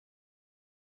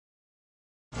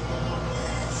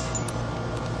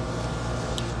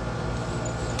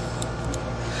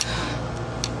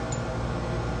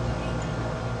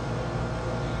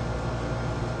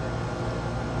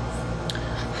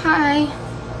Hi.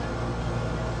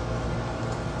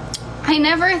 I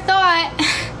never thought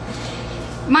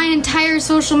my entire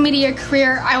social media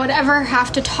career I would ever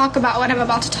have to talk about what I'm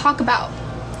about to talk about.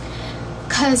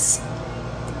 'Cause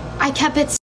I kept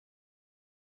it.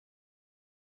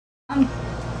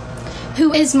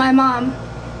 Who is my mom?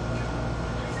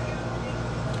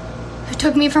 Who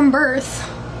took me from birth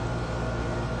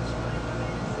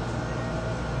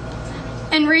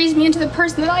and raised me into the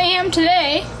person that I am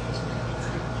today.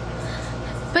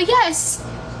 But yes,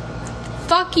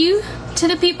 fuck you to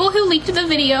the people who leaked the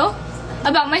video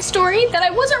about my story that I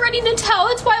wasn't ready to tell.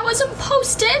 That's why it wasn't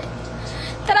posted.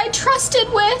 That I trusted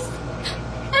with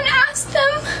and asked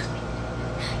them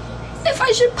if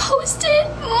I should post it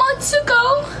months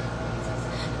ago.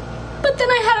 But then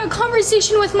I had a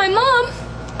conversation with my mom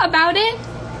about it,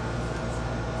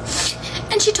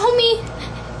 and she told me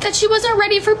that she wasn't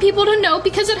ready for people to know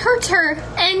because it hurts her,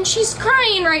 and she's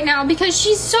crying right now because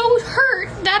she's so hurt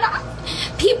that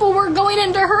people were going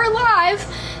into her live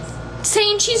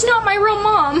saying she's not my real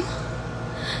mom,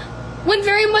 when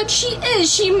very much she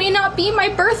is. She may not be my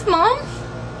birth mom,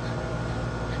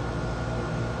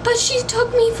 but she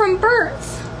took me from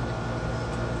birth.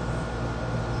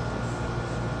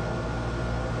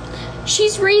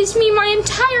 She's raised me my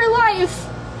entire life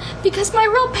because my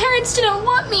real parents didn't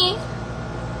want me.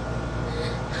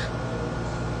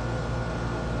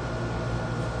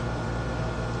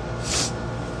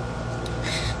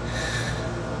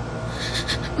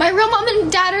 My real mom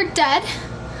and dad are dead.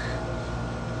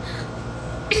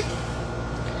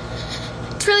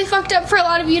 It's really fucked up for a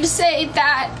lot of you to say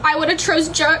that I would have chose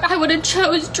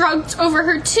drugs over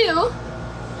her too,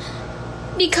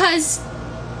 because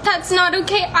that's not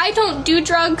okay. I don't do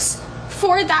drugs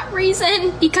for that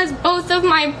reason, because both of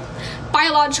my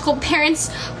biological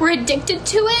parents were addicted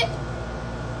to it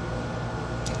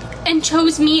and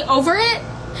chose me over it.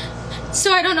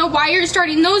 So I don't know why you're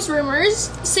starting those rumors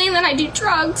saying that I do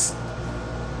drugs,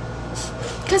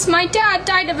 because my dad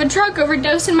died of a drug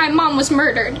overdose and my mom was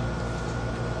murdered.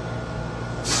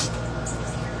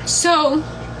 So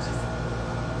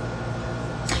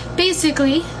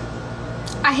basically,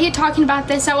 I hate talking about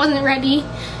this. I wasn't ready,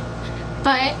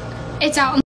 but it's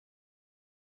out.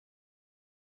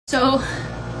 So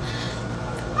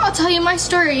I'll tell you my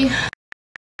story.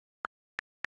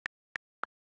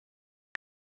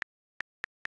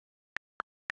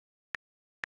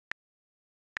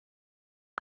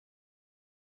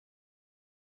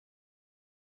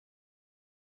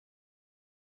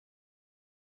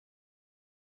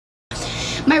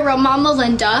 My real mom,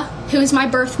 Melinda, who is my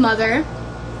birth mother,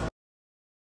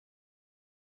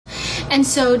 and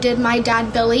so did my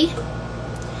dad, Billy.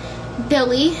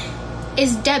 Billy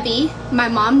is Debbie, my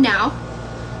mom now.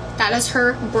 That is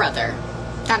her brother.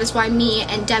 That is why me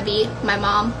and Debbie, my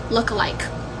mom, look alike.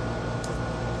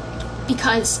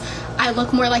 Because I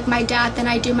look more like my dad than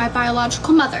I do my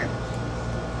biological mother.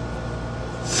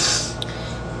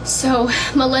 So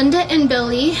Melinda and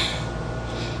Billy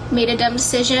made a dumb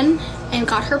decision and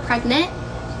got her pregnant,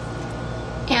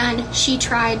 and she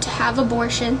tried to have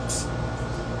abortions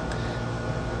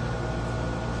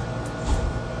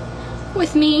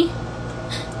with me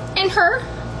and her.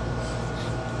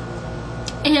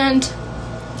 And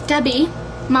Debbie,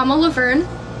 Mama Laverne,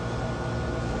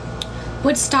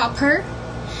 would stop her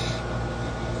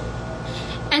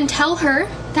and tell her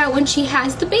that when she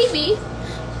has the baby,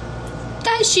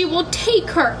 that she will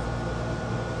take her,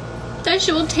 that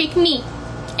she will take me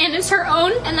and as her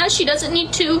own, and that she doesn't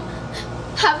need to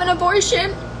have an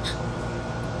abortion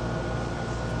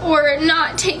or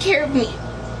not take care of me.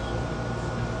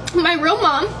 My real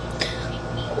mom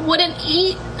wouldn't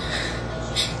eat,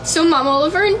 so Mama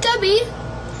Oliver and Debbie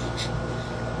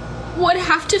would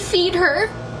have to feed her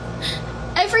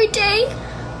every day,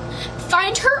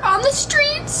 find her on the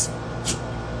streets,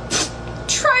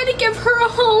 try to give her a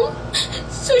home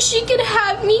so she could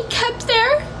have me kept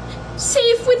there,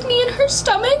 safe with me in her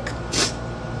stomach,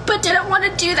 but didn't want to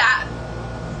do that.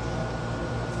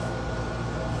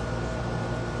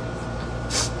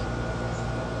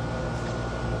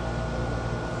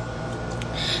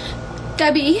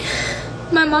 Debbie,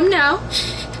 my mom now,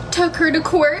 took her to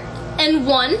court and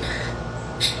won.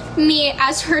 Me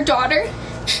as her daughter.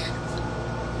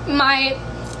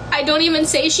 I don't even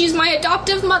say she's my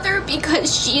adoptive mother,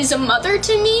 because she's a mother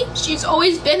to me. She's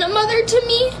always been a mother to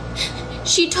me.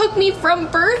 She took me from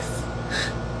birth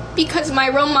because my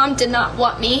real mom did not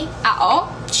want me at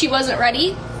all. She wasn't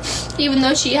ready, even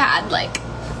though she had like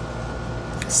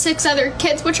 6 other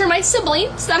kids, which are my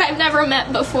siblings that I've never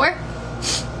met before.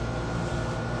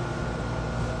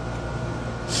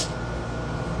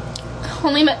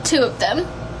 Only met 2 of them.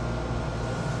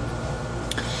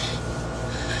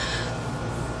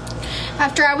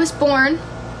 After I was born,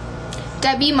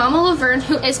 Debbie, Mama Laverne,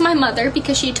 who is my mother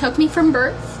because she took me from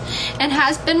birth and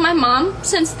has been my mom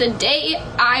since the day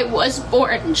I was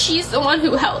born. She's the one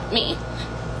who helped me,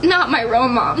 not my real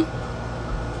mom.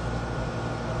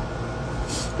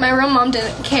 My real mom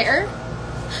didn't care.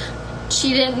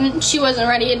 She wasn't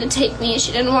ready to take me.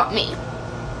 She didn't want me.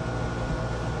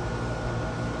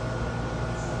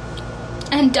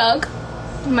 And Doug,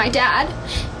 my dad,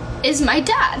 is my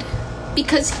dad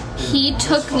because he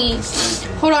took me.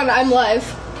 Hold on, I'm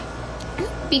live.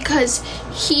 Because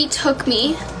he took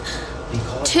me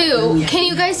to. Can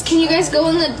you guys go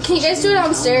in the? Can you guys do it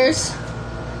downstairs?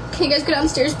 Can you guys go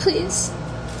downstairs, please?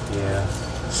 Yeah.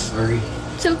 Sorry.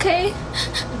 It's okay.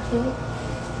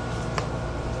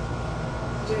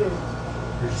 Dude.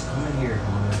 Just come in here,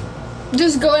 Mama.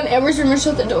 Just go in Amber's room and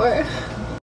shut the door.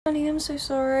 Honey, I'm so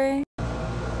sorry.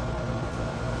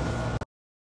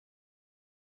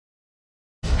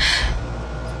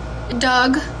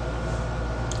 Doug,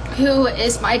 who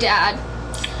is my dad,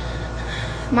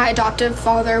 my adoptive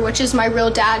father, which is my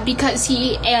real dad because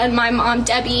he and my mom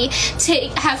Debbie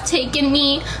have taken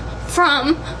me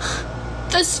from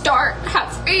the start,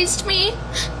 have raised me,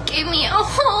 gave me a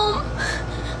home,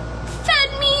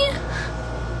 fed me.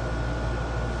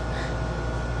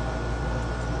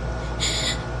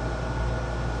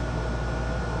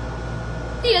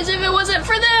 Because if it wasn't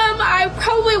for them, I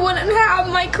probably wouldn't have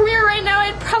my career right now.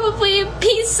 I'd probably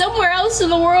be somewhere else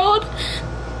in the world.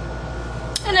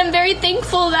 And I'm very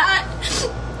thankful that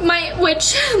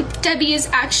which Debbie is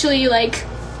actually, like,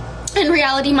 in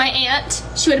reality my aunt.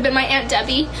 She would have been my Aunt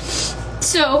Debbie.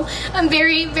 So I'm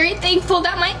very, very thankful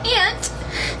that my aunt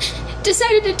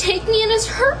decided to take me in as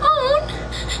her own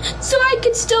so I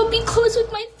could still be close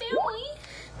with my family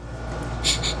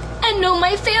and know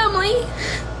my family.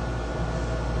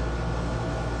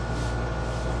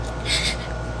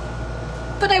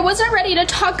 But I wasn't ready to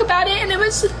talk about it, and it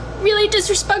was really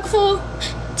disrespectful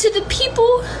to the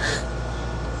people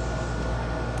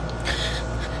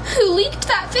who leaked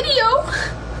that video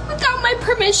without my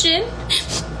permission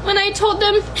when I told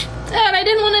them that I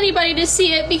didn't want anybody to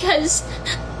see it because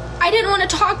I didn't want to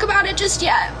talk about it just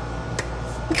yet,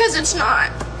 because it's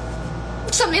not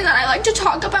something that I like to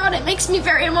talk about. It makes me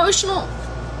very emotional.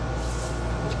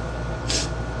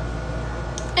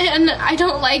 And I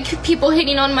don't like people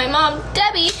hating on my mom,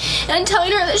 Debbie, and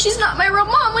telling her that she's not my real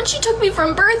mom when she took me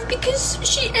from birth, because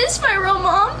she is my real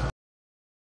mom.